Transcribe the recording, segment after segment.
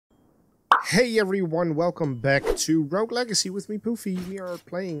Hey everyone, welcome back to Rogue Legacy with me, Poofy. We are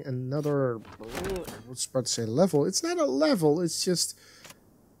playing another, I was about to say level. It's not a level, it's just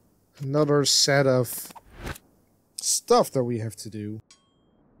another set of stuff that we have to do.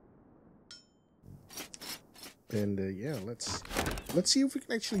 And yeah, let's see if we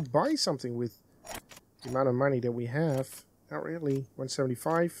can actually buy something with the amount of money that we have. Not really,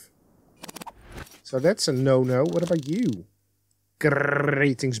 175. So that's a no-no. What about you?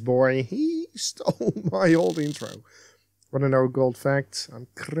 Greetings, boy. He stole my old intro. Want to know a gold fact? I'm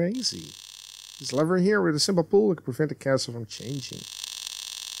crazy. This lever here with a simple pull that can prevent the castle from changing.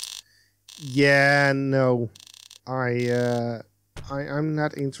 Yeah, no. I'm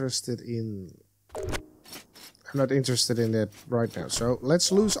not interested in... I'm not interested in that right now. So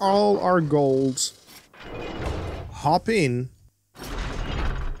let's lose all our gold. Hop in.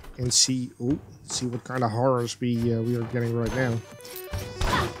 And see... Ooh. See what kind of horrors we are getting right now.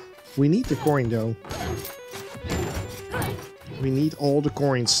 We need the coin though. We need all the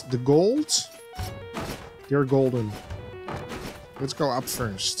coins. The gold, they're golden. Let's go up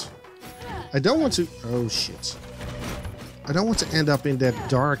first. I don't want to... Oh shit. I don't want to end up in that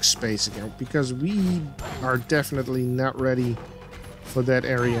dark space again, because we are definitely not ready for that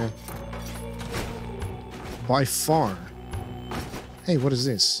area. By far. Hey, what is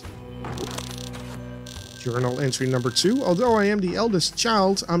this? Journal entry number 2. Although I am the eldest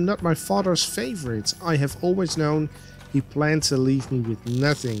child, I'm not my father's favorite. I have always known he planned to leave me with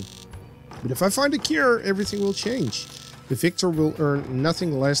nothing. But if I find a cure, everything will change. The victor will earn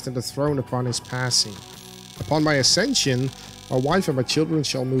nothing less than the throne upon his passing. Upon my ascension, my wife and my children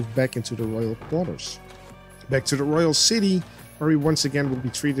shall move back into the royal quarters. Back to the royal city, where we once again will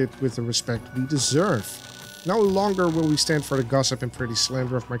be treated with the respect we deserve. No longer will we stand for the gossip and pretty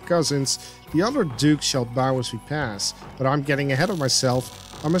slander of my cousins. The other dukes shall bow as we pass. But I'm getting ahead of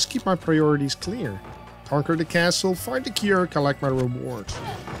myself. I must keep my priorities clear. Conquer the castle, find the cure, collect my reward.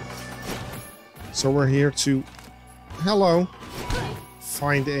 So we're here to... Hello.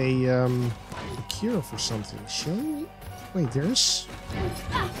 Find a cure for something. Shall we? Wait, there's...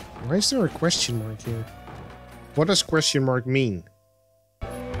 Why is there a question mark here? What does question mark mean?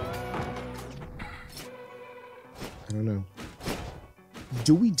 I don't know.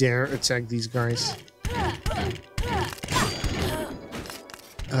 Do we dare attack these guys?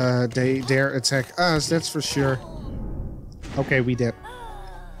 They dare attack us, that's for sure. Okay, we did.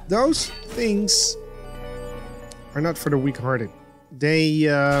 Those things are not for the weak-hearted. They,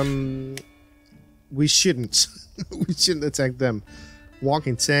 we shouldn't. We shouldn't attack them.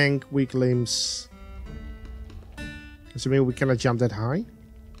 Walking tank, weak limbs. Does it mean we cannot jump that high?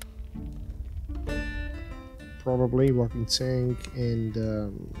 Probably walking tank and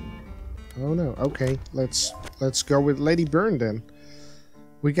oh no. Okay, let's go with Lady Burn then.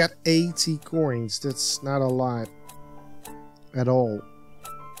 We got 80 coins. That's not a lot at all.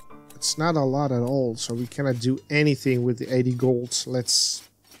 It's not a lot at all, so we cannot do anything with the 80 golds. Let's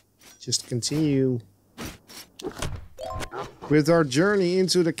just continue with our journey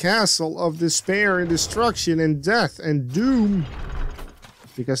into the castle of despair and destruction and death and doom.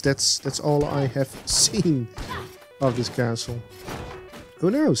 Because that's all I have seen of this castle. Who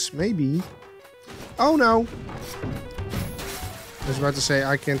knows? Maybe. Oh no! I was about to say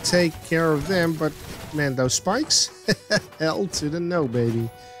I can take care of them, but man, those spikes? Hell to the no, baby.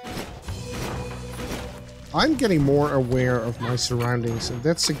 I'm getting more aware of my surroundings, and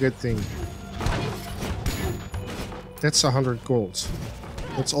that's a good thing. That's 100 gold.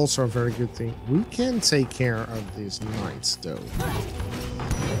 That's also a very good thing. We can take care of these knights, though.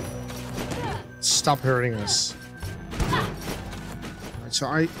 Stop hurting us. Right, so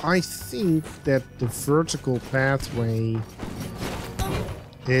I think that the vertical pathway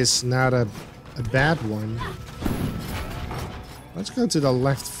is not a bad one. Let's go to the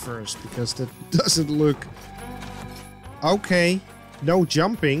left first, because that doesn't look... Okay, no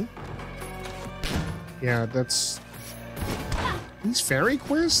jumping. Yeah, that's... These fairy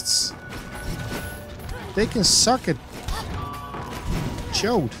quests? They can suck it.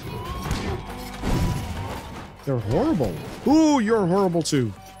 Chode. They're horrible. Ooh, you're horrible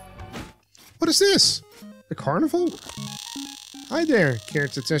too. What is this? The carnival? Hi there. Care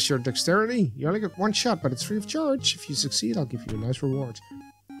to test your dexterity? You only get one shot, but it's free of charge. If you succeed, I'll give you a nice reward.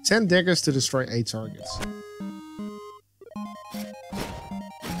 10 daggers to destroy 8 targets.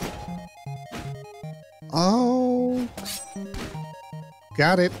 Oh.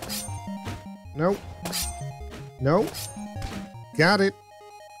 Got it. Nope. Nope. Got it.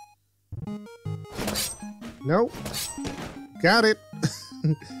 Nope. Got it.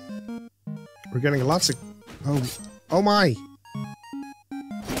 We're getting lots of... Oh my.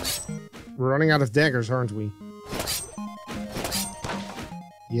 We're running out of daggers, aren't we?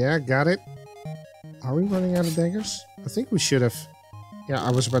 Yeah, got it. Are we running out of daggers? I think we should have. Yeah, I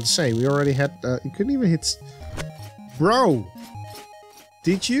was about to say, we already had... you couldn't even hit... Bro!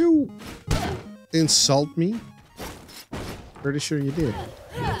 Did you insult me? Pretty sure you did.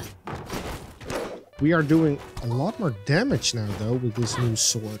 We are doing a lot more damage now, though, with this new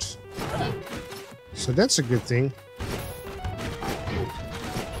sword. So that's a good thing.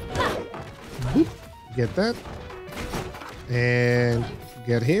 Boop. Get that. And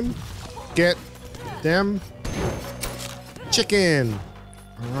get him. Get them. Chicken.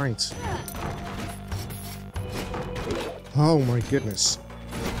 Alright. Oh my goodness.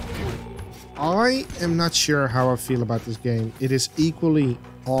 I am not sure how I feel about this game. It is equally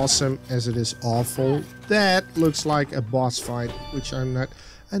awesome as it is awful. That looks like a boss fight, which I'm not.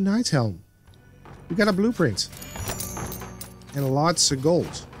 A Night Helm. We got a blueprint. And lots of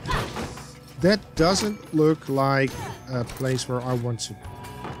gold. That doesn't look like a place where I want to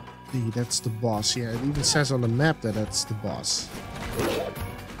be. That's the boss. Yeah, it even says on the map that that's the boss.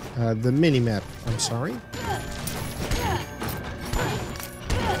 The mini-map. I'm sorry.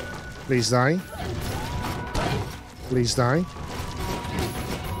 Please die. Please die.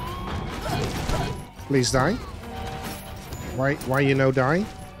 Please die. Why you no die?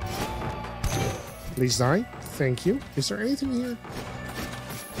 Please die. Thank you. Is there anything here?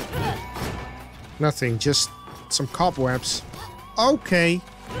 Nothing. Just some cobwebs. Okay.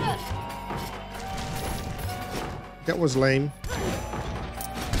 That was lame.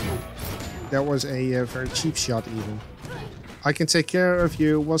 That was a very cheap shot even. I can take care of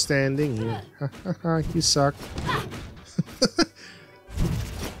you while standing here. You suck.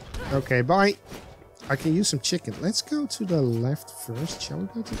 Okay, bye. I can use some chicken. Let's go to the left first. Shall we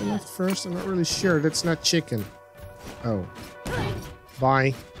go to the left first? I'm not really sure. That's not chicken. Oh.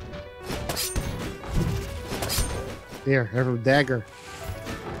 Bye. There, have a dagger.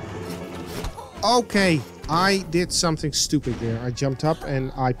 Okay, I did something stupid there. I jumped up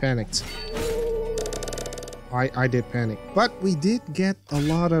and I panicked. I did panic. But we did get a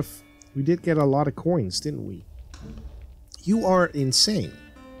lot of coins, didn't we? You are insane.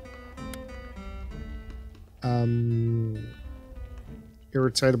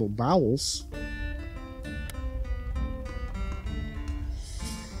 Irritable bowels.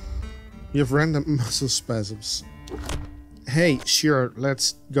 You have random muscle spasms. Hey, sure,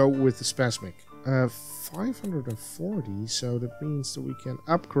 let's go with the spasmic. 540, so that means that we can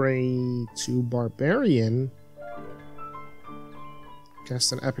upgrade to Barbarian.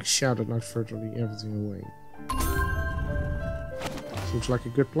 Cast an epic shout at night furtherly everything away. Seems like a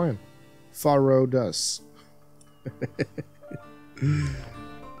good plan. Pharaoh does.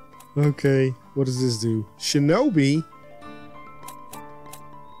 Okay, what does this do? Shinobi?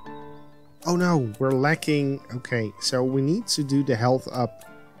 Oh no, we're lacking... Okay, so we need to do the health up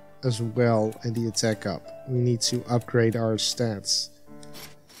as well and the attack up. We need to upgrade our stats.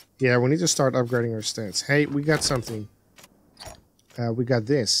 Yeah, we need to start upgrading our stats. Hey, we got something. We got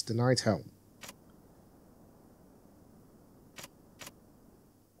this, the Night Helm.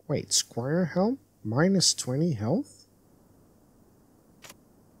 Wait, Squire Helm? Minus 20 health?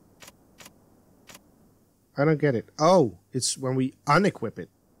 I don't get it. Oh, it's when we unequip it.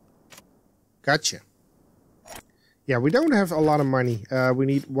 Gotcha. Yeah, we don't have a lot of money. We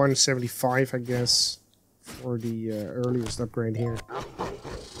need 175, I guess, for the earliest upgrade here.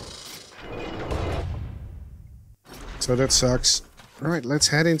 So that sucks. Alright, let's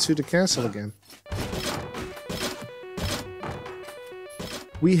head into the castle again.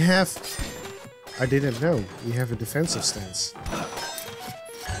 We have... I didn't know. We have a defensive stance.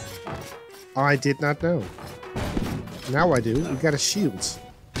 I did not know. Now I do. We got a shield.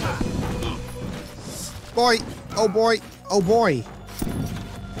 Boy! Oh boy! Oh boy!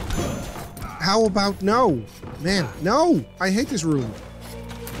 How about no? Man, no! I hate this room.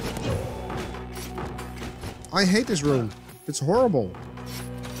 I hate this room. It's horrible.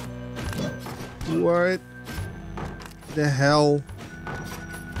 What the hell?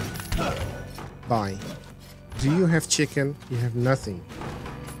 Bye. Do you have chicken? You have nothing.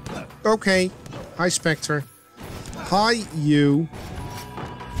 Okay. Hi, Spectre. Hi, you.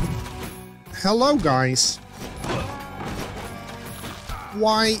 Hello, guys.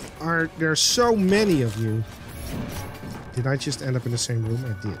 Why are there so many of you? Did I just end up in the same room?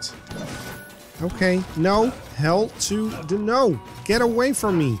 I did. Okay. No. Hell to the no. Get away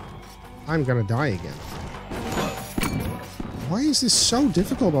from me. I'm gonna die again. Why is this so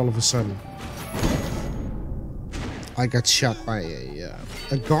difficult all of a sudden? I got shot by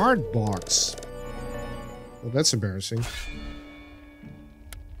a guard box. Well, that's embarrassing.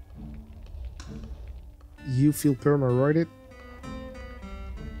 You feel perma-roided?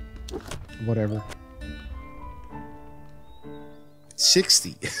 Whatever.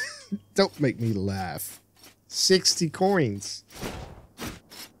 60. Don't make me laugh. 60 coins.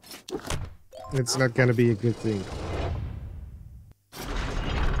 It's not gonna be a good thing.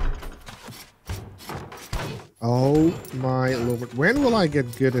 Oh my lord. When will I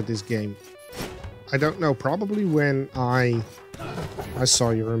get good at this game? I don't know. Probably when I saw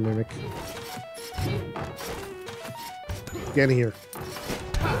you're a mimic. Get here.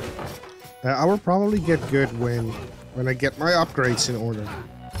 I will probably get good when I get my upgrades in order.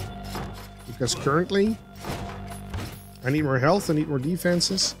 Because currently, I need more health, I need more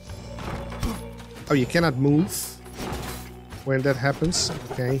defenses. Oh, you cannot move when that happens.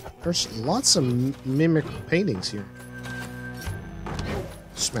 Okay, there's lots of mimic paintings here.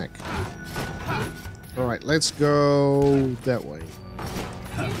 Smack. Alright, let's go that way.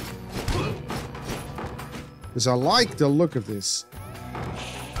 Because I like the look of this.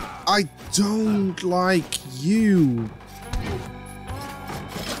 I don't like you.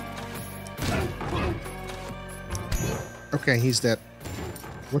 Okay, he's dead.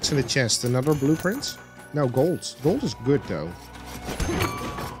 What's in the chest? Another blueprint? No, gold. Gold is good though.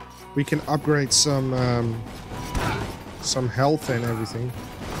 We can upgrade some health and everything.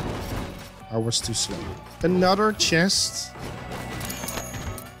 I was too slow. Another chest.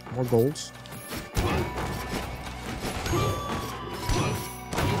 More gold.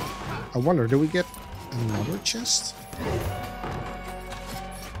 I wonder, do we get another chest?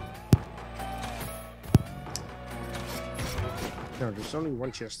 No, there's only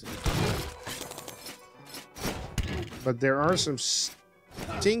one chest in it. But there are some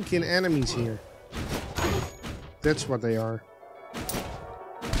stinking enemies here. That's what they are.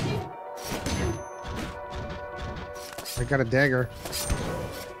 I got a dagger.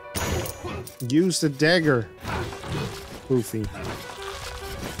 Use the dagger, Poofy.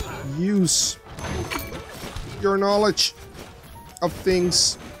 Use your knowledge of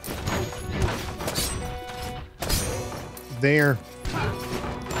things. There.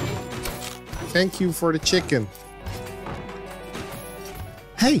 Thank you for the chicken.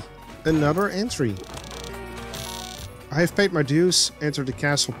 Hey, another entry. I have paid my dues, entered the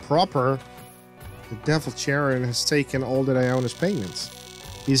castle proper. The devil Charon has taken all that I own as payments.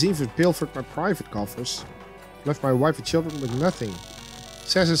 He has even pilfered my private coffers, left my wife and children with nothing.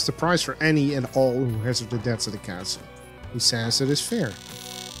 Says it's the price for any and all who hazard the debts of the castle. He says it is fair.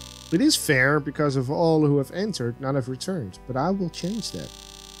 It is fair because of all who have entered, none have returned, but I will change that.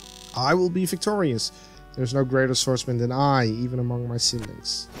 I will be victorious. There's no greater swordsman than I, even among my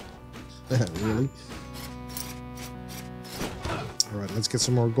siblings. Really? Alright, let's get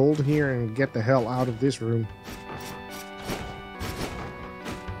some more gold here and get the hell out of this room.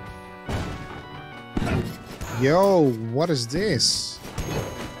 Yo, what is this?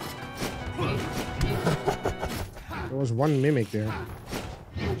 There was one mimic there.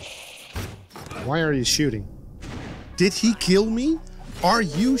 Why are you shooting? Did he kill me? Are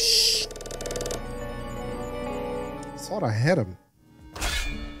you I thought I had him.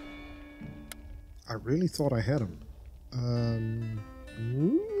 I really thought I had him.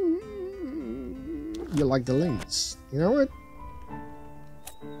 You like the ladies. You know what?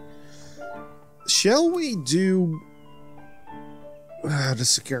 Shall we do the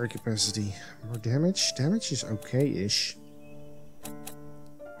security capacity? More damage? Damage is okay-ish.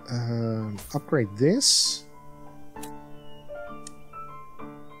 Upgrade this.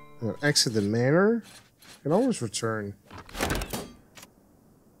 Exit the manor. Can always return.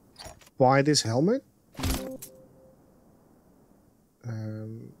 Buy this helmet.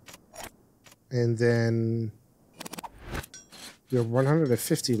 And then we have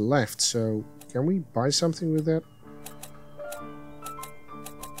 150 left, so can we buy something with that?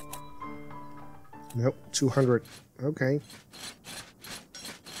 Nope, 200. Okay.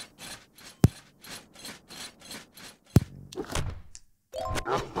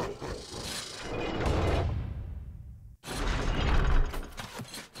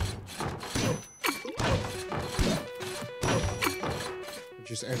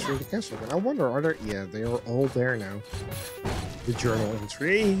 Just entering the castle again. I wonder, are there... Yeah, they are all there now. The journal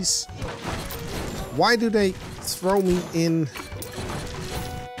entries. Why do they throw me in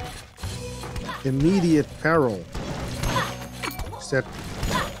immediate peril? Is that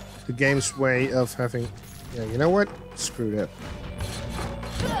the game's way of having... Yeah, you know what? Screw that.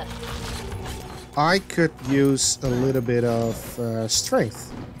 I could use a little bit of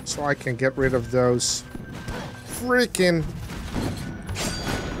strength, so I can get rid of those freaking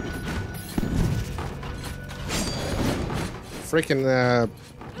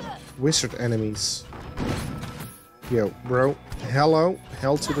wizard enemies. Yo, bro. Hello.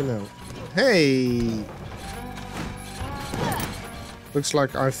 Hell to the no. Hey! Looks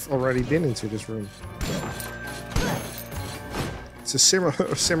like I've already been into this room. It's a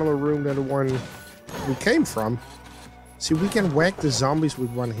similar room than the one we came from. See, we can whack the zombies with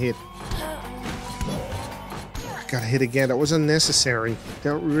one hit. I got hit again. That was unnecessary.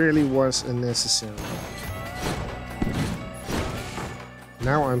 That really was unnecessary.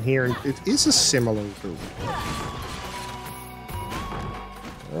 Now I'm here, and it is a similar room.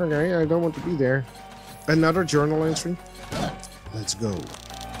 Okay, I don't want to be there. Another journal entry. Let's go.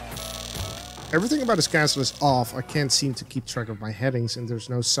 Everything about this castle is off. I can't seem to keep track of my headings, and there's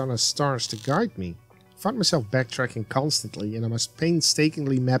no sun or stars to guide me. I find myself backtracking constantly, and I must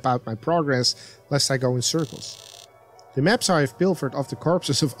painstakingly map out my progress lest I go in circles. The maps I have pilfered off the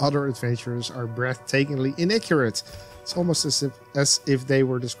corpses of other adventurers are breathtakingly inaccurate. It's almost as if they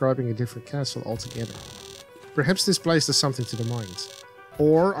were describing a different castle altogether. Perhaps this place does something to the mind.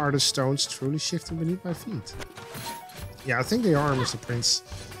 Or are the stones truly shifting beneath my feet? Yeah, I think they are, Mr. Prince.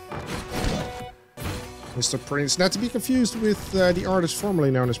 Mr. Prince. Not to be confused with the artist formerly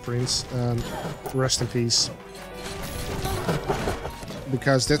known as Prince. Rest in peace.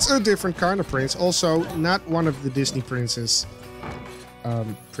 Because that's a different kind of prince. Also, not one of the Disney princes.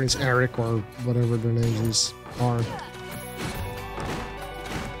 Prince Eric or whatever their names are.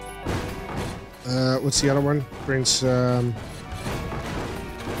 What's the other one? Prince...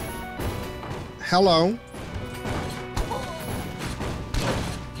 Hello.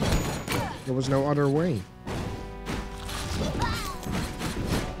 There was no other way.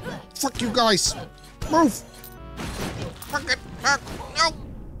 Fuck you guys! Move! Fuck it! Fuck! No!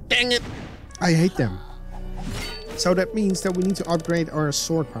 Dang it! I hate them. So that means that we need to upgrade our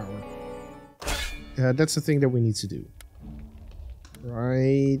sword power. That's the thing that we need to do.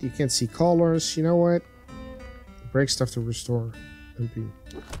 Right, you can't see colors. You know what? Break stuff to restore MP.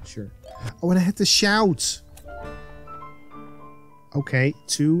 Sure. Oh, and I had to shout. Okay,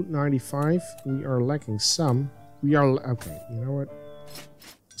 295. We are lacking some. We are... Okay, you know what?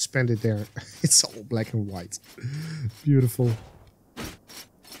 Spend it there. It's all black and white. Beautiful.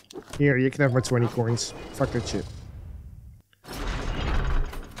 Here, you can have my 20 coins. Fuck that shit.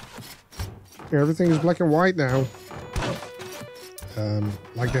 Yeah, everything is black and white now.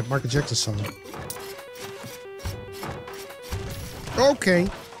 Like that Michael Jackson song. Okay.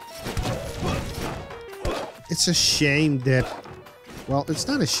 It's a shame that... Well, it's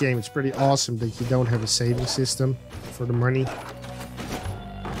not a shame. It's pretty awesome that you don't have a saving system for the money.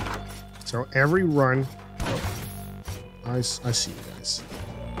 So every run... I see you guys.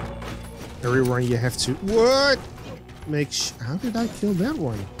 Every run you have to... What? How did I kill that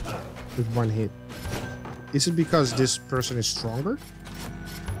one? With one hit. Is it because this person is stronger?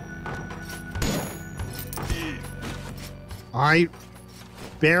 I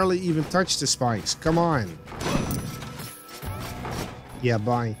barely even touched the spikes. Come on. Yeah,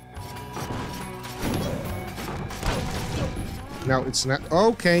 bye. No, it's not.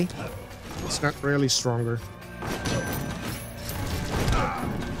 Okay. It's not really stronger.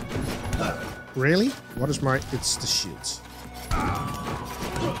 Really? What is my... It's the shields.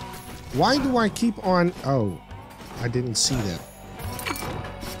 Why do I keep on... Oh, I didn't see that.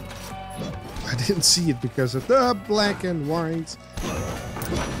 I didn't see it because of the black and white.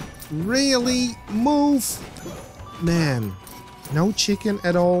 Really? Move! Man. No chicken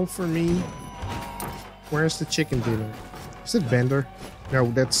at all for me. Where's the chicken dinner? Is it Bender? No,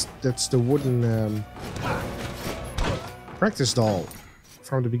 that's the wooden practice doll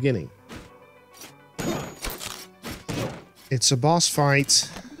from the beginning. It's a boss fight.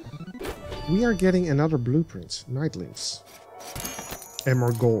 We are getting another blueprint. Nightlinks. And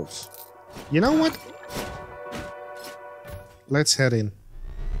more golds. You know what? Let's head in.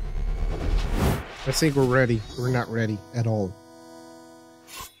 I think we're ready. We're not ready at all.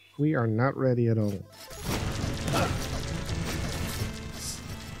 We are not ready at all.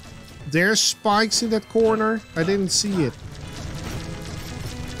 There's spikes in that corner. I didn't see it.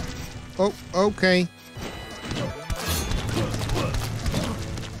 Oh, okay.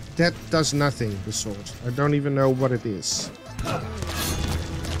 That does nothing, the sword. I don't even know what it is.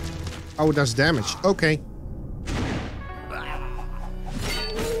 Oh, it does damage. Okay.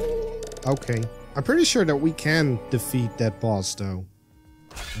 Okay. I'm pretty sure that we can defeat that boss, though.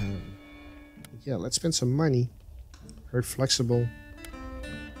 Yeah, let's spend some money. Very flexible.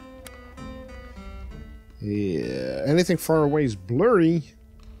 Yeah, anything far away is blurry.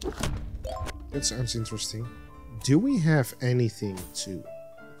 That sounds interesting. Do we have anything to...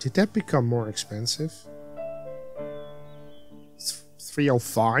 Did that become more expensive?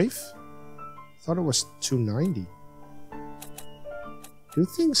 305? I thought it was 290. Do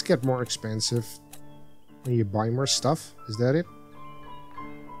things get more expensive when you buy more stuff? Is that it?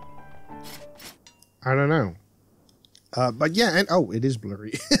 I don't know. But yeah, and oh, it is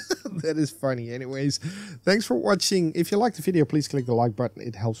blurry. That is funny. Anyways, thanks for watching. If you liked the video, please click the like button.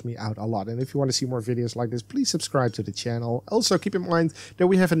 It helps me out a lot. And if you want to see more videos like this, please subscribe to the channel. Also, keep in mind that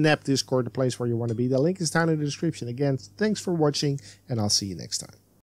we have a NAP Discord, the place where you want to be. The link is down in the description. Again, thanks for watching, and I'll see you next time.